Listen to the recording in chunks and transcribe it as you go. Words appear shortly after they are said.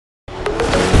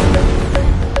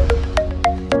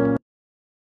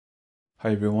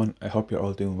Hi everyone, I hope you're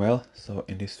all doing well. So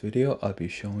in this video, I'll be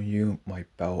showing you my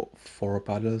bout 4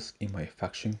 battles in my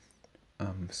faction,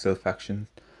 faction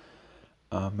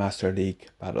Master League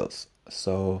battles.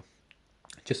 So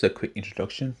just a quick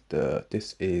introduction.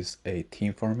 This is a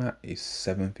team format, is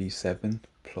 7v7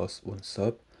 plus 1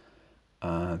 sub,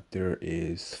 and there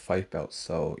is 5 bouts.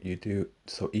 So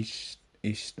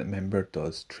each member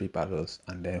does 3 battles,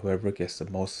 and then whoever gets the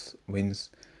most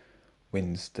wins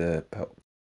the bout.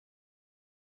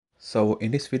 So in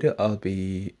this video,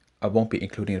 I won't be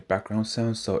including the background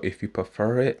sound. So if you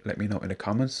prefer it, let me know in the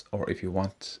comments, or if you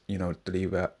want, to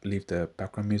leave the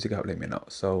background music out, let me know.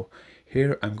 So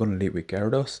here I'm going to lead with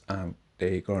Gyarados, and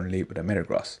they're going to lead with a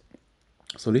Metagross.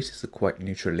 So this is a quite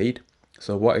neutral lead.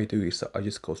 So what I do is I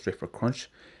just go straight for Crunch,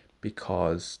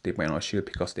 because they might not shield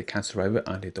because they can't survive it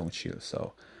and they don't shield.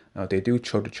 So now they do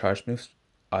throw the charge moves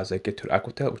as I get to the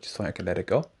Aqua Tail, which is fine. I can let it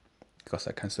go because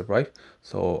I can survive.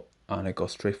 So, and I go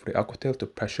straight for the Aqua Tail to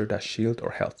pressure that shield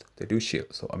or health. They do shield,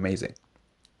 so amazing.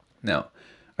 Now,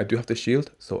 I do have the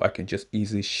shield, so I can just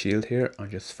easily shield here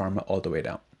and just farm it all the way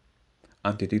down.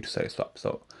 And they do decide swap,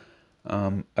 so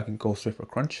I can go straight for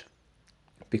Crunch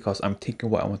because I'm thinking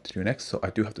what I want to do next. So I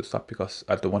do have to stop because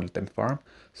I don't want to let them farm.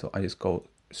 So I just go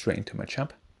straight into Machamp.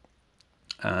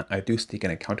 And I do sneak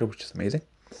in a counter, which is amazing.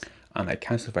 And I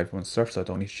can survive one surf, so I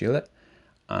don't need to shield it.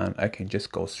 And I can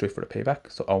just go straight for the payback.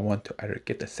 So I want to either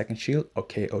get the second shield or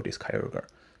KO this Kyogre.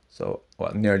 So,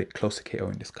 well, nearly close to KO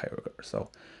in this Kyogre. So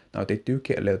now they do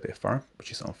get a little bit of farm, which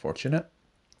is unfortunate.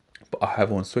 But I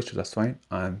have one switch, so that's fine.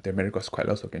 And their Metagross is quite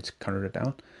low, so I can just counter it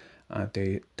down. And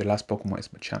the last Pokemon is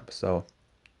Machamp. So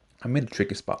I'm in a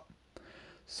tricky spot.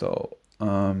 So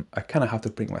I kind of have to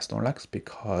bring my Snorlax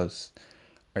because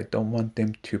I don't want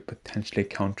them to potentially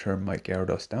counter my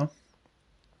Gyarados down.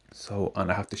 So,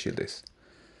 and I have to shield this.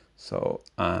 So,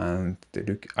 and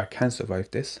I can survive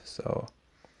this. So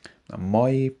now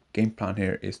my game plan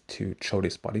here is to throw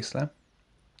this Body Slam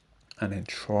and then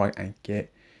try and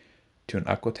get to an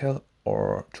Aqua Tail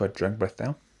or try Dragon Breath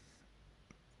down.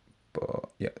 But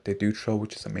yeah, they do throw,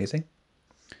 which is amazing.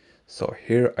 So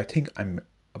here I think I'm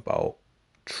about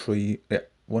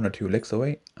one or two licks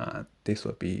away, and this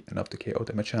would be enough to KO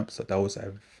the Machamp. So that was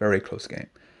a very close game,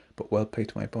 but well played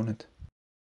to my opponent.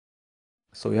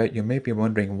 So yeah, you may be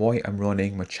wondering why I'm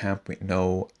running Machamp with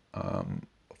no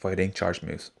fighting charge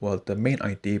moves. Well, the main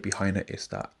idea behind it is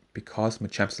that because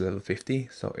Machamp's level 50,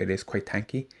 so it is quite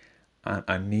tanky, and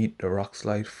I need the Rock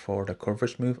Slide for the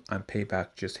coverage move, and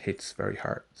Payback just hits very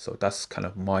hard. So that's kind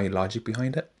of my logic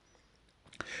behind it.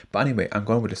 But anyway, I'm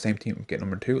going with the same team, get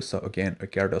number 2. So again, a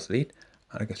Gyarados lead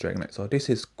and against Dragonite. So this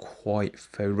is quite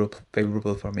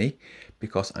favorable for me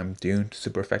because I'm doing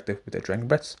super effective with the Dragon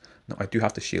Breaths. Now I do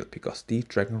have to shield because these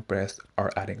Dragon Breaths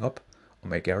are adding up on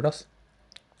my Gyarados.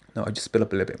 Now I just split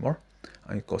up a little bit more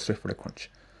and go straight for the Crunch.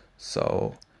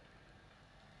 So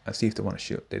I see if they want to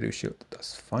shield. They do shield.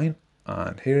 That's fine.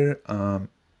 And here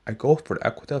I go for the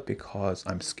Aqua Tail because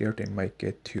I'm scared they might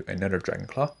get to another Dragon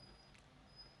Claw,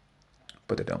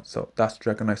 but they don't. So that's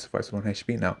Dragonite survives 1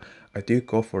 HP. Now I do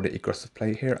go for the aggressive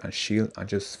play here and shield and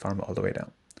just farm it all the way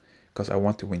down because I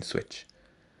want to win switch.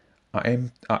 I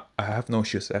have no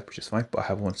shields left, which is fine, but I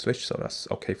have one switch, so that's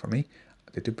okay for me.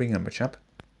 They do bring in a Machamp,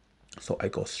 so I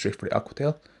go straight for the Aqua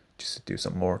Tail just to do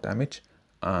some more damage,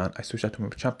 and I switch out to my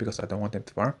Machamp because I don't want them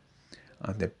to farm,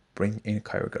 and they bring in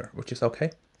Kyogre, which is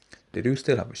okay. They do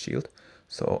still have a shield,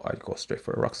 so I go straight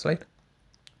for a Rock Slide,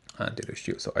 and they do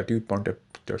shield. So I do burn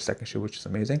their second shield, which is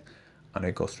amazing, and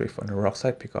I go straight for the Rock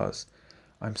Slide because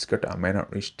I'm scared that I might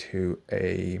not reach to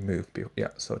a move.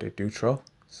 Yeah, so they do throw,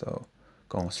 so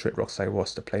going straight Rock Slide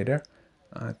was the play there.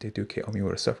 They do KO me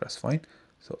with a Surf, that's fine.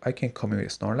 So I can come in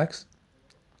with Snorlax.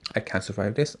 I can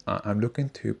survive this. I'm looking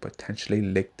to potentially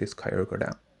lick this Kyogre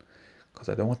down because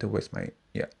I don't want to waste my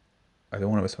I don't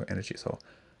want to waste my energy. So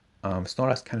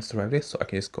Snorlax can survive this, so I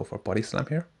can just go for Body Slam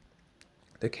here.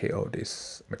 They KO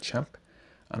this Machamp,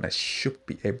 and I should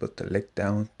be able to lick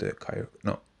down the Kyogre.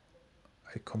 No,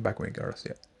 I come back when Gyarados.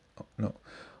 Yeah, oh, no.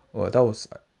 Well, that was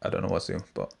I don't know what's doing,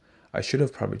 but I should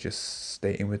have probably just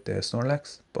stayed in with the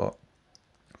Snorlax, but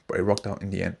it rocked out in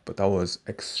the end. But that was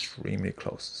extremely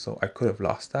close, so I could have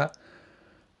lost that.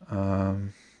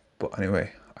 But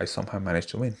anyway, I somehow managed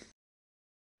to win.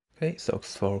 Okay, so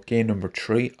for game number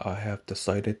 3, I have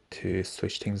decided to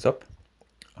switch things up.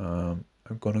 I'm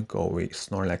gonna go with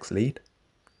Snorlax lead,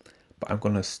 but I'm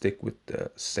gonna stick with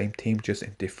the same team, just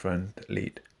in different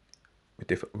lead, with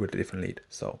a different lead.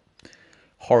 So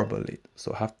horrible lead.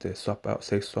 So I have to swap out,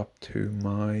 safe swap to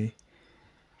my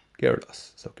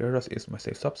Gyarados. So Gyarados is my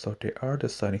safe swap. So they are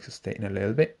deciding to stay in a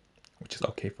little bit, which is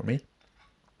okay for me.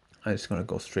 I'm just gonna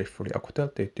go straight for the Aqua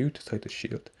Tail. They do decide to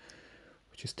shield,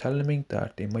 which is telling me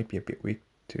that they might be a bit weak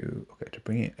to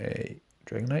bring in a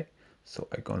Dragonite. So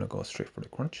I'm gonna go straight for the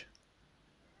Crunch.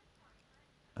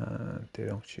 And they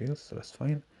don't shield, so that's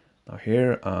fine. Now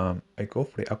here, I go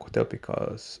for the Aqua Tail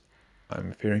because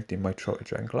I'm fearing they might throw a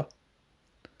Dragon Claw.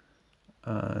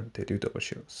 And they do double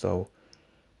shield. So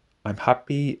I'm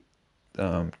happy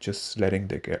just letting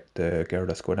the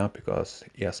Gyarados go down because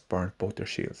he has burned both their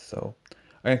shields. So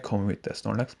I can come with the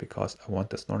Snorlax because I want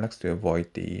the Snorlax to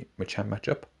avoid the Machamp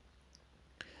matchup.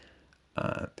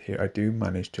 And here I do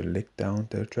manage to lick down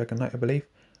the Dragonite, I believe.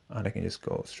 And I can just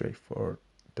go straight for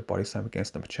the body slam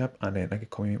against the Machamp. And then I can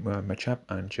come in with my Machamp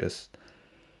and just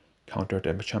counter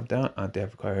the Machamp down. And they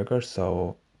have Kyogre,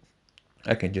 so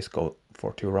I can just go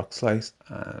for 2 Rock Slice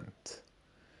and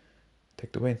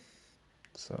take the win.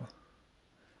 So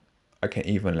I can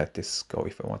even let this go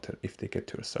if I wanted, if they get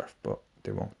to the surf, but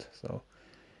they won't. So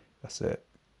that's it.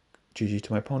 GG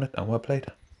to my opponent and well played.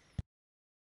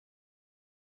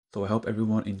 So I hope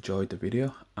everyone enjoyed the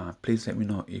video. Please let me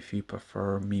know if you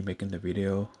prefer me making the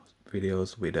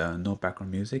videos with no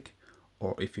background music,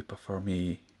 or if you prefer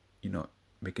me,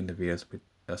 making the videos with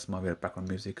a small bit of background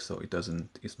music so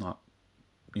it's not,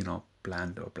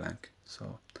 bland or blank.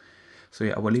 So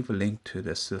yeah, I will leave a link to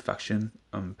the silph faction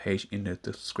page in the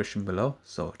description below.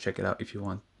 So check it out if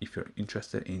you're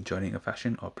interested in joining a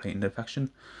faction or playing the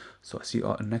faction. So I'll see you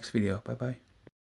all in the next video. Bye bye.